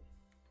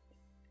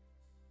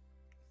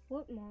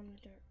What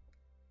monitor?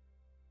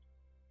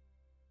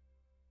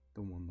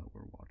 The one that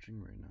we're watching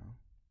right now.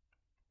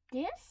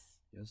 This?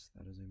 Yes,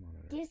 that is a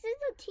monitor. This is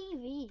a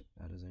TV.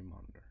 That is a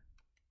monitor.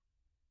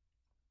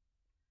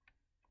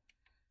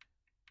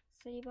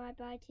 Say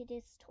bye-bye to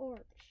this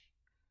torch.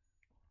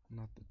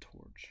 Not the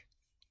torch.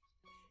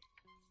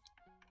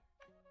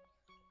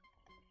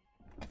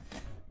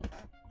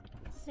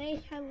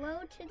 Say hello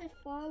to the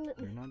fallen.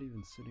 You're not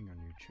even sitting on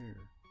your chair.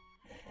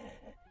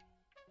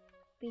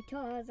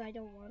 Because I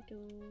don't want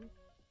to.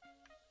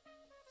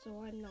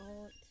 So I'm not.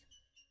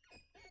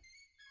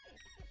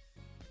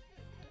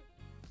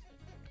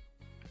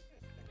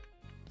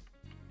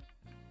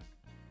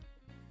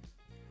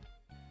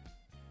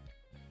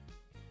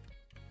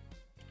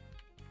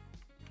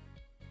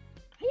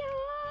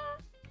 Hiya!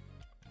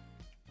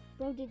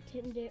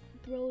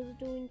 Bro's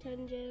doing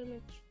 10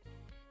 damage.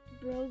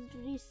 Bro's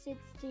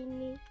 316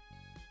 me.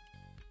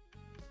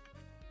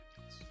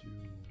 Let's do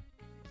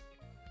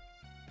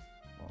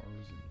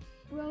bars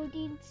and Bro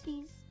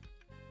sees.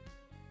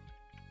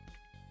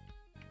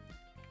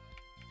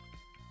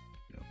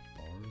 yep,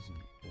 bars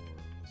and ore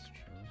in this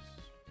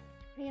chest.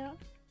 Hiya.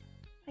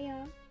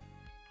 Hiya.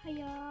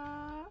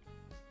 Hiya.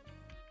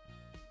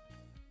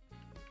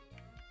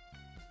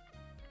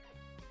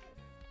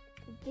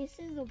 This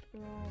is a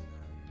bro.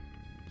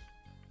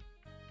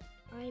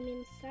 I'm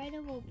inside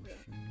of a bro.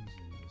 Potions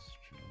in this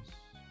chest.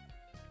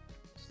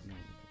 It's the only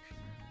potion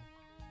I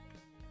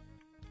have.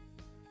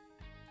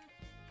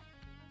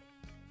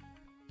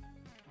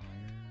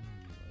 Iron,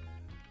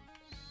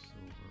 lead,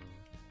 silver,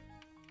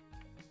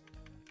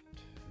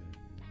 tin,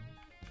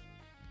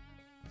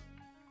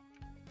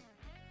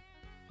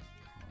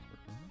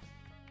 copper,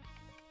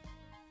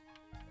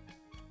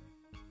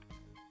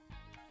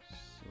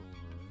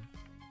 silver,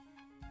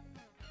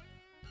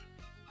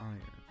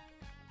 iron.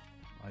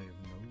 I have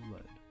no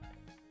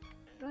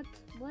lead.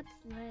 What's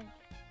lead?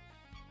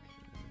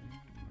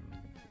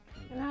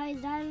 Okay,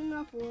 Is that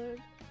enough wood?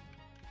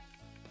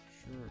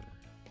 sure.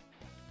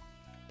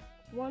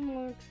 One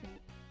more tree.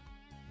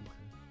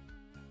 Okay.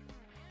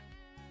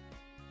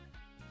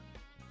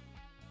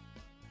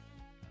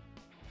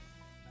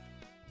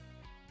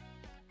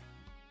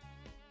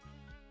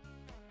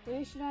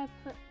 Where should I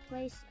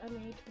place an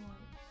H1?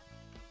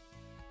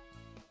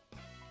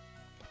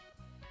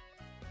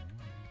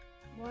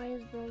 Why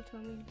is bro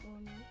coming for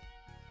me?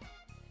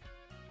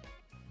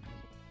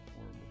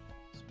 Horrible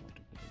spot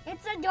to put it.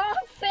 It's a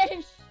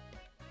dogfish!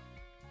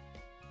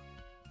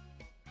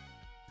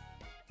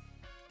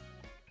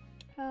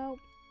 Help.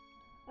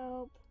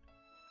 Help.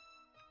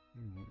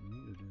 What you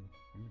need to do?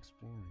 I'm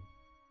exploring.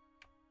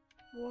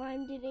 Well,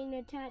 I'm getting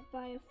attacked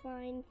by a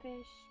flying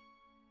fish.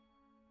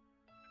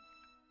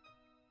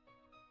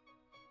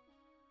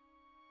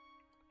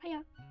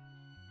 Hiya.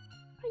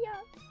 Hiya.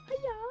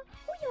 Hiya.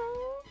 Hiya.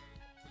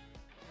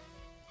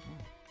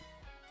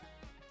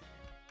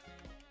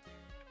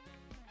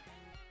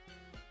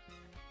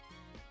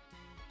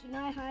 Can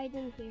I hide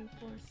in here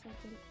for a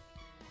second?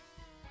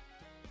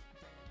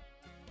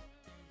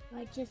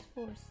 Like, just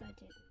for a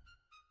second.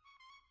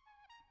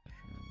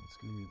 Sure, it's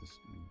gonna be this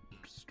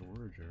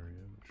storage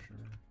area, but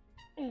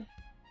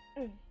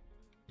sure.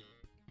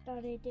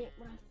 Thought I did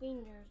my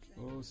fingers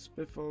right. Oh,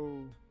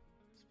 Spiffo!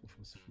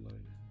 Spiffo's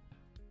flying.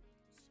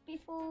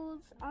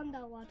 Spiffles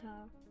underwater.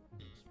 Oh,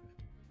 Spiffo.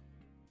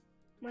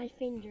 My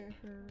finger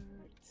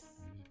hurts.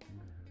 Why does your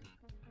finger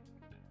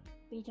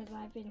hurt? Because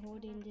I've been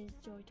holding these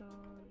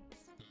Joy-Cons.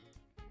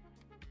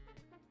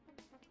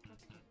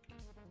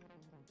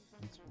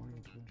 That's why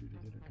I told you to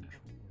get a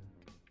controller.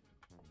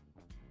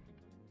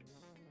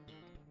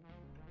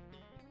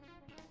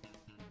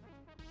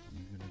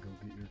 You gonna go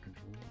get your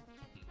controller?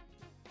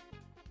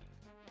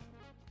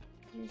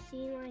 Do you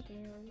see my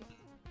hands?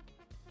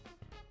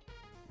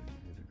 Are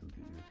you gonna go get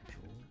your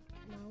controller?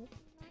 No. No.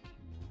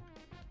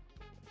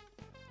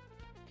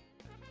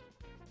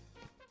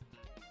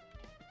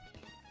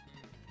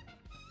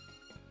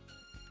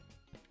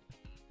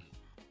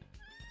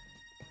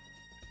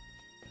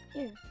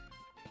 Here.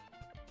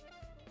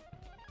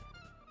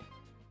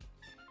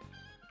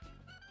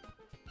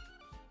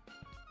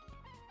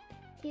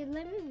 Here,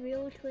 let me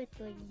real quick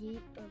like yeet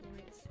a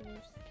light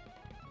source.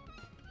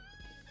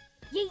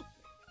 Yeet!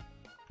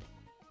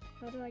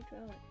 How do I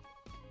throw it?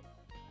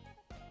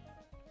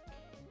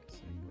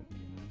 Same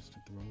button you used to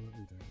throw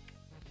everything.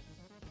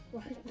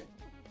 What?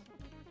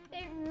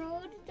 It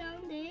rolled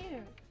down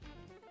there.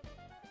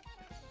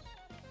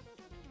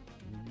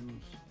 You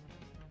use.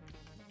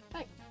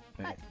 Hey,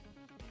 Hey. hey.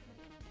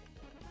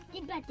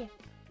 Get back there.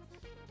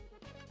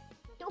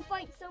 Don't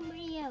fight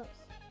somebody else.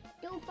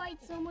 Don't fight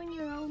someone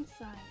your own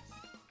size.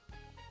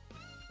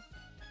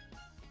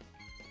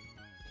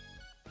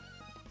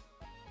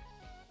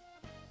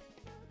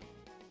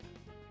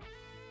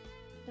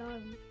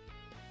 Done.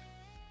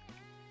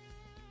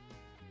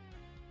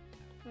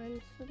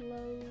 I'm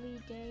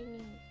slowly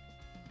gaining.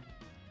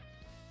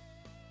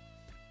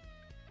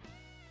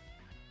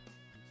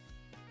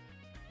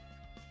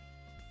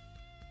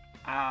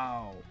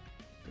 Ow!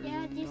 Yeah,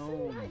 There's this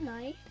no- is not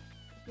knife.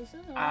 This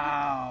is all.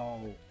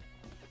 Ow!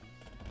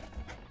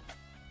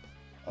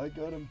 I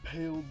got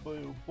impaled by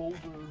a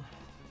boulder.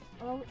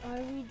 Oh,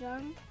 are we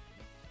done?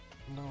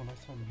 No,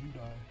 next time you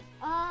die.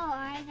 Oh,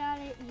 I got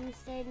it. You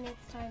said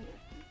next time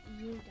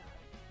you die.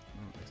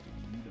 No, next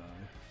time you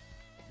die.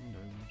 You die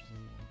once in a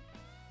while.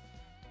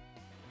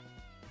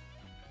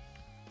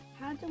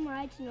 How come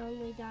I can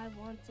only die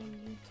once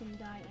and you can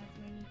die as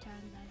many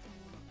times as you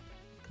want?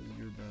 Because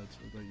you're bad, so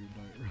I thought you'd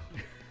die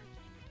earlier.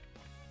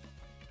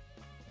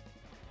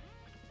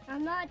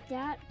 I'm not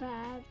that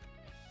bad.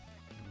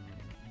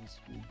 This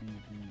will be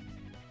the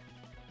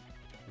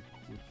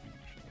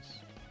equipment chest.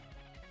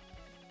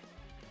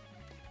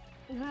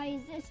 Hi,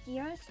 is this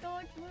your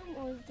storage room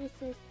or is this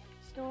a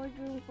storage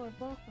room for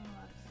both of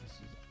us? This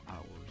is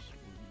ours.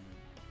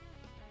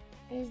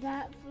 Is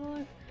that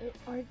floor,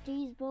 are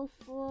these both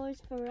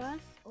floors for us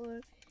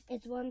or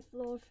is one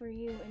floor for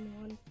you and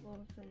one floor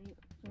for you,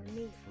 for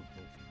me? For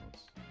both of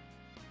us.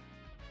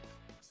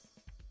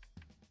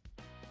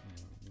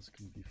 This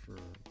can be for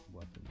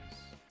weapons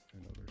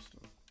and other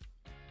stuff.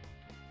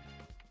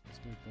 Let's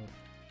make that.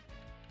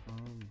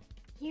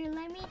 Here,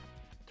 let me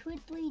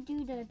quickly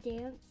do the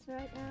dance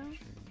right now. Change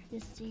The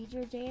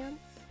Caesar dance.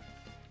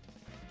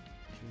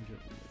 it later,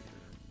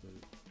 but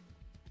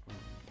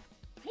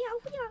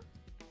Yeah.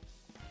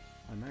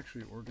 I'm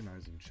actually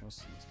organizing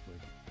chests in this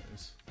playthrough,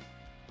 guys.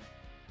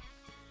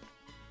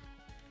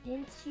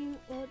 Didn't you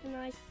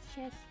organize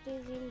chests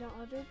in the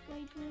other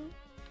playthrough?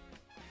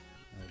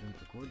 I didn't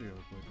record the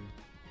other playthrough.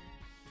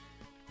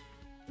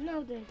 No,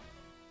 Our The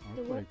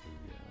playthrough, what?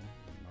 yeah,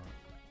 but not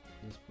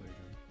this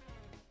playthrough.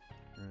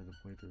 Or the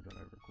playthrough that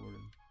I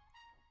recorded.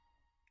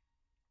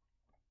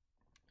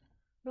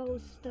 Bro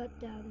stuck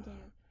down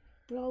there.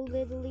 Bro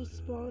literally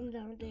spawned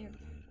down there.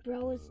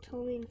 Bro is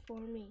towing for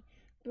me.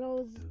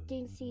 Bro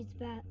thinks he's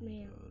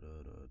Batman.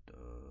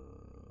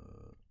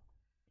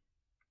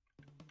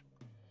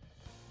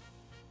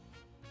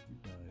 You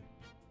died.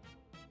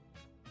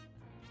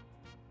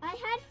 I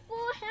had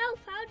full health.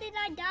 How did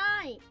I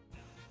die?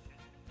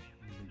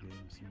 The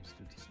game seems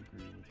to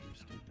disagree with your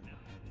statement of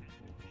having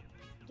full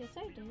health. Yes,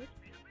 I do.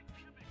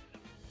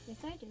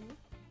 Yes, I do.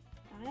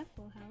 I have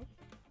full health.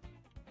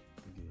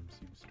 The game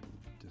seems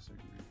to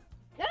disagree.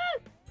 Ah!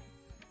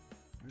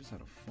 I just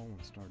had a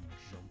fallen star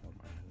jump on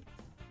my head.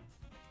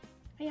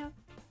 Hiya.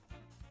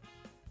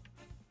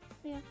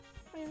 Hiya.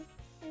 Hiya.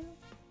 Hiya.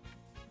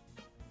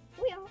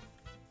 Hiya.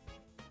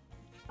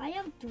 I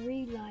have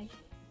 3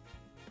 life.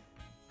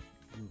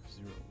 You have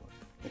 0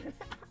 life.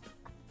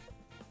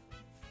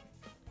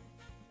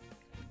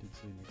 I did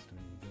say next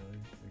time you die,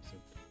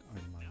 except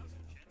I'm mining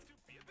now.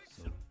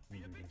 So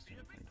maybe next time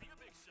I die.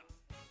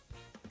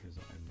 Because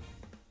I'm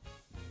mining.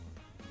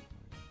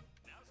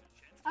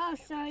 Oh,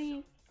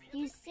 sorry.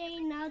 You say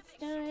not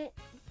to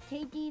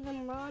take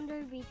even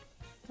longer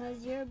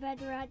because you're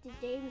better at the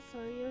game, so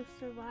you'll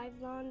survive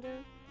longer.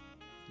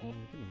 Yeah, we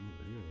can end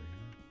the video right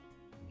here.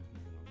 I'm just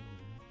making a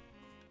video.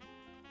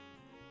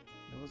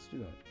 Yeah, let's do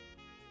that.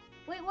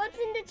 Wait, what's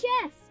in the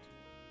chest?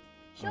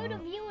 Show the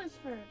Uh, viewers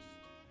first.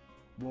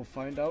 We'll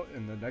find out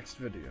in the next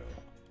video.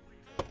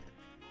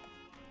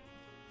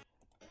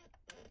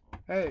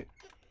 Hey,